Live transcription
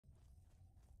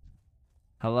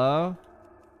Hello?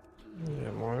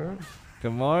 Yeah, more.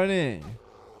 Good morning.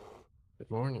 Good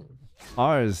morning.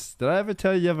 Ars, did I ever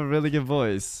tell you have a really good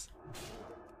voice?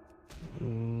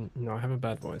 No, I have a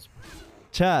bad voice.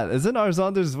 Chat, isn't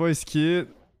Arzander's voice cute?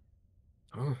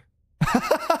 Oh,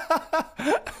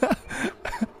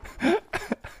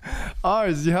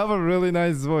 Ars, you have a really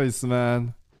nice voice,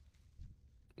 man.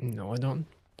 no, I don't.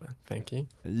 But thank you.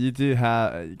 You do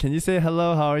have... Can you say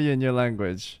hello, how are you in your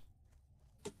language?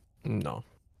 No,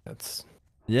 that's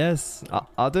Yes, no,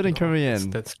 I'll do it in no, Korean.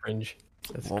 that's cringe.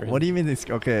 That's cringe. What do you mean it's...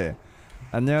 Okay.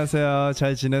 안녕하세요,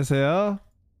 잘 지내세요?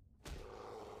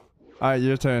 Alright,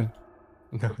 your turn.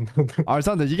 No, no, no.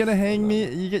 Arzander, you gonna hang me?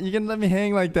 You gonna let me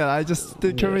hang like that? I just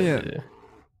did Korean. Yeah.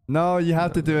 No, you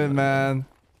have to do it, man.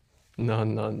 No.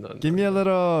 Give me a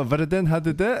little Verdun how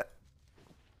to do it.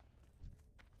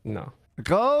 No.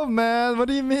 Go, man. What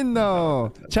do you mean,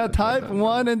 no? Chat, type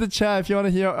one in the chat if you want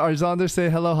to hear Arzander say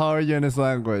hello, how are you in his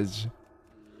language.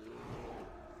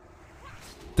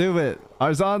 Do it.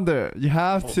 Arzander, you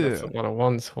have Oh, to. that's a lot of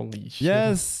ones. Holy shit.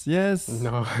 Yes, yes.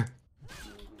 No.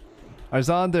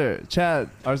 Arzander, chat.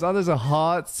 Arzander's a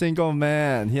hot single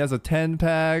man. He has a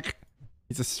 10-pack.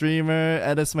 He's a streamer.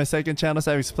 Edits my second channel,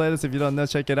 Savix playlist. If you don't know,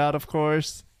 check it out, of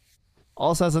course.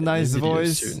 Also has a nice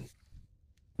voice. Soon.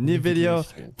 New video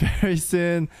Soon. very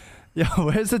soon. Yo,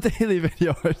 where's the daily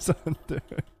video, Arzander?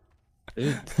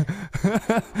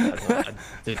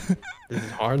 Dude, this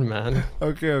is hard, man.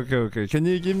 Okay. Can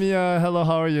you give me a hello,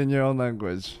 how are you in your own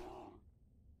language?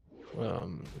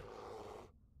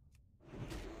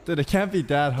 Dude, it can't be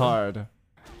that hard.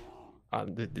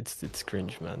 It's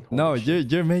cringe, man. No, Holy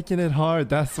shit. you're making it hard.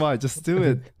 That's why. Just do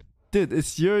it. Dude,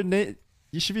 it's your name.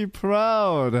 You should be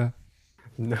proud.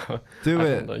 No, Do I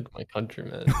it. don't like my country,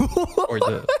 man. Or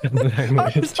the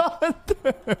language.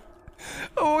 Arzander!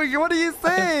 Oh, what are you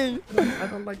saying? I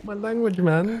don't like my language,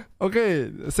 man.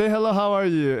 Okay, say hello, how are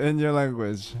you in your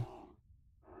language?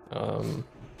 Let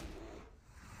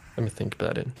me think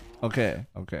about it. Okay.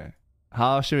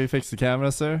 How should we fix the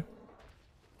camera, sir?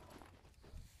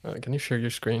 Can you share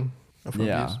your screen?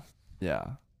 Yeah.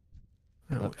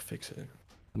 How do we fix it?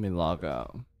 Let me log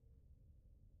out.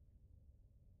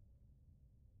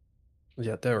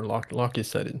 Yeah, there. Locky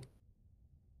said it.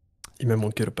 Ime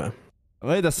mun kirpa.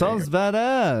 Wait, that sounds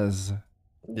badass.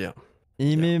 Yeah.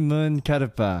 Imi mun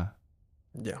karpa.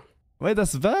 Yeah. Wait,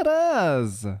 that's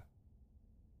badass.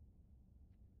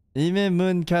 Imi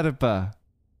mun karpa.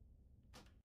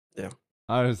 Yeah.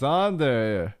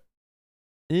 Arzander.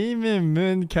 Imi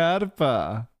mun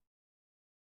karpa.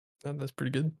 That's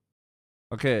pretty good.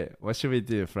 Okay, what should we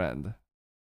do, friend?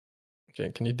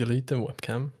 Okay, can you delete the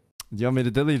webcam? Do you want me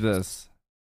to delete this?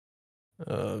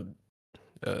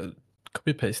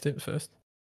 Copy paste it first.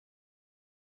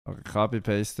 Okay, copy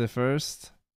paste it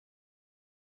first.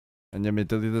 And you want me to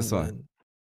delete this and one? then-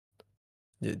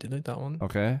 Yeah, delete that one.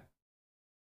 Okay.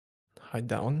 Hide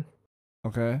that one.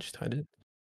 Okay. Just hide it.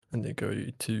 And then go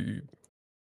to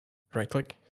right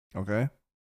click. Okay.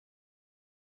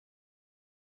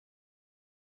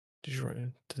 Did you write?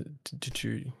 Did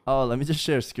you? Oh, let me just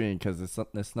share screen because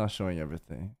it's not showing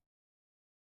everything.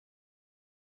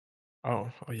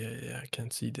 Oh yeah. I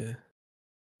can't see the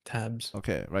tabs.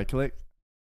 Okay, right click.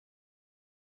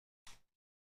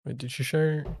 Wait, did you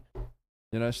share?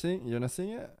 You're not seeing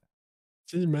it?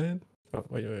 See, man. Oh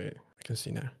wait. I can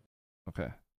see now. Okay.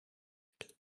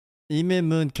 Ime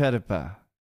mun karpa.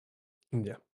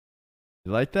 Yeah.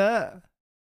 You like that?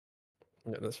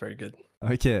 Yeah, that's very good.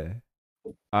 Okay.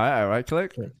 Alright, I right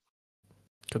click. Okay.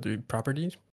 Go to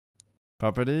properties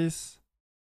Properties.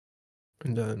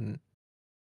 and then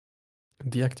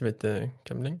deactivate the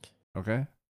cam link. Okay.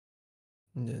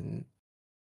 And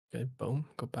then boom,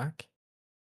 go back.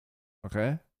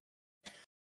 Okay.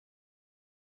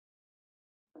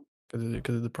 Go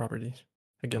to the properties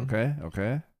again.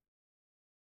 Okay.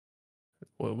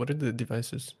 What are the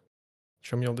devices?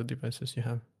 Show me all the devices you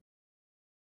have.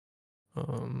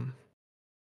 Okay,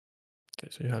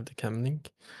 so you have the cam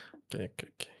link. Okay.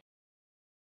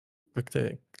 Click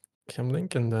the cam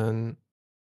link and then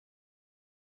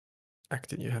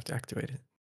you have to activate it.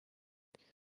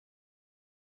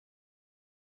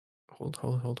 Hold.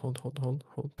 No.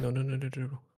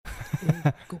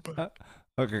 Go back.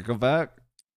 Okay, go back.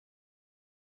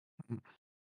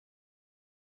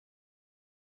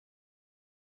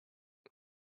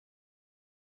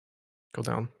 Go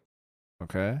down.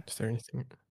 Okay. Is there anything?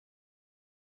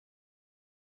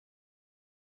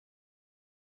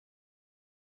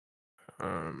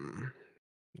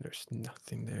 There's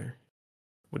nothing there.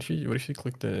 What if you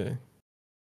click the?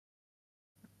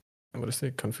 What does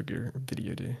the configure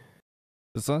video do?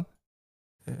 This one?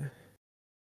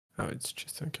 Oh, it's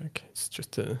just okay. Okay, it's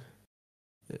just a.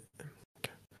 Yeah,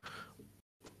 okay.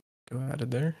 Go out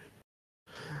of there.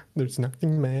 There's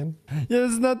nothing, man. Yeah,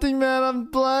 there's nothing, man.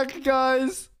 I'm black,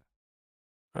 guys.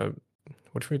 What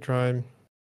if we try?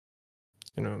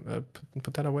 You know,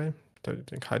 put that away.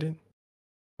 Hide it,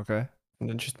 Okay. and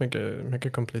then just make a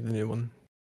completely new one.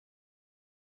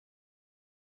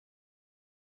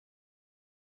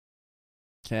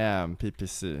 Cam,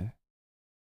 PPC.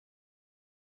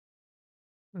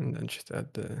 And then just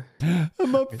add the.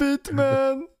 I'm a fit,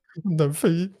 man. The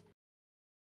feet.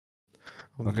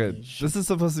 Okay, Holy shit. this is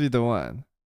supposed to be the one.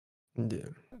 Yeah,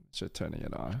 Should turning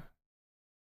it on.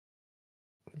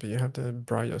 but you have the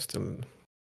Brio still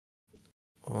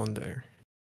on there.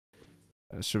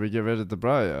 Should we get rid of the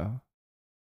Brio?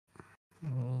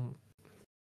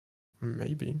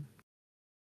 Maybe.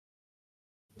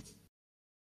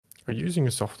 Are you using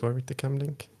a software with the cam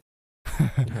link?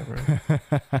 Yeah,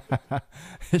 right.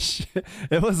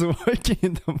 It was working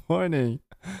in the morning.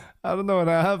 I don't know what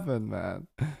happened, man.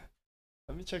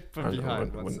 Let me check from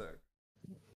behind. One sec.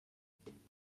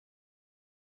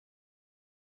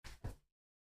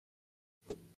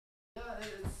 Yeah,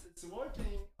 it's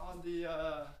working on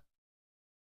the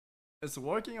it's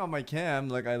working on my cam.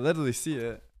 Like I literally see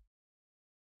it.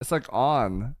 It's like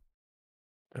on.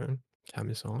 Cam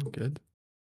is on. Good.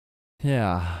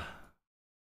 Yeah.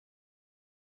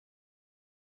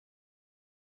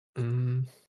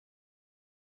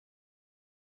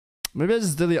 Maybe I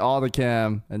just delete all the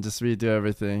cam and just redo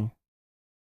everything.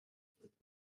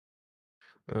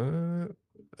 I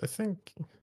think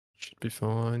should be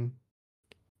fine.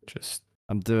 Just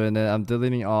I'm doing it. I'm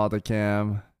deleting all the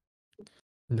cam.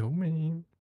 no man.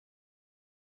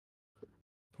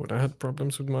 When I had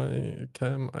problems with my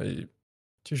cam, I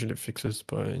usually fixes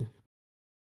by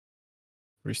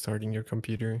restarting your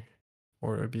computer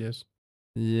or OBS.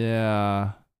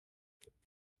 Yeah.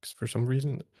 Because for some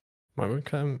reason, my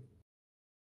webcam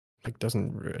like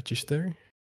doesn't register.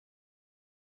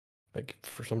 Like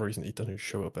for some reason, it doesn't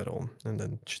show up at all, and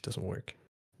then it just doesn't work.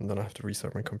 And then I have to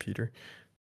restart my computer.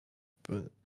 But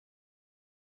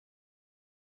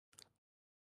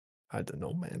I don't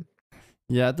know, man.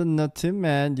 Yeah, I don't know too,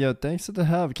 man. Yo, thanks for the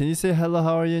help. Can you say hello,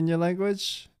 how are you in your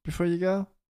language before you go?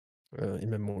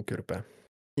 Ime mun kyrpä.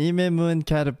 Ime mun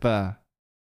karpa.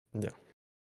 Yeah.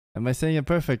 Am I saying it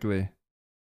perfectly?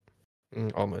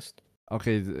 Almost.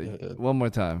 Okay, one more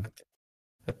time.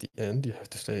 At the end, you have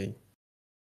to say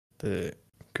the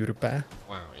kyrpä.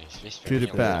 Wow, is this very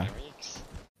Kyrpä.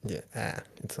 Yeah,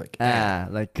 it's like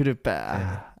Like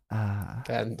kyrpä.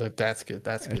 That's good.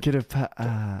 That's good. Kyrpä.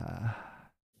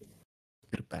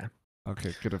 Kyrpä.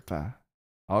 Okay, kyrpä.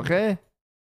 Okay.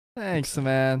 Thanks,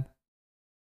 man.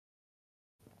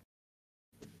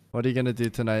 What are you gonna do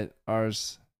tonight,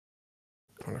 Ars?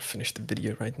 I'm gonna finish the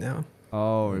video right now.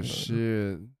 Oh,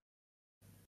 shoot.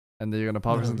 And then you're gonna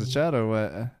pop us in the chat or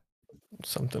what?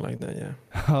 Something like that, yeah.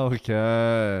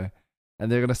 Okay.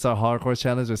 And they're gonna start hardcore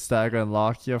challenge with Stagger and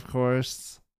Locky, of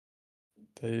course.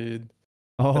 Dude,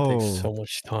 Oh, that takes so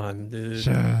much time, dude.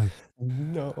 shit.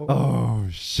 No. Oh,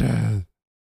 shit.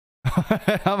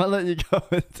 I'm gonna let you go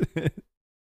into it.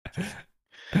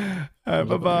 Alright,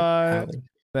 bye-bye.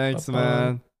 Thanks, Bye-bye.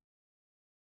 man.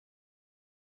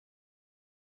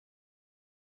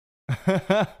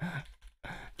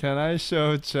 Can I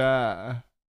show chat?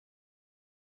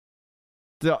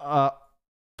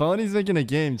 Boney's making a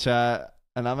game, chat,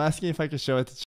 and I'm asking if I can show it to chat.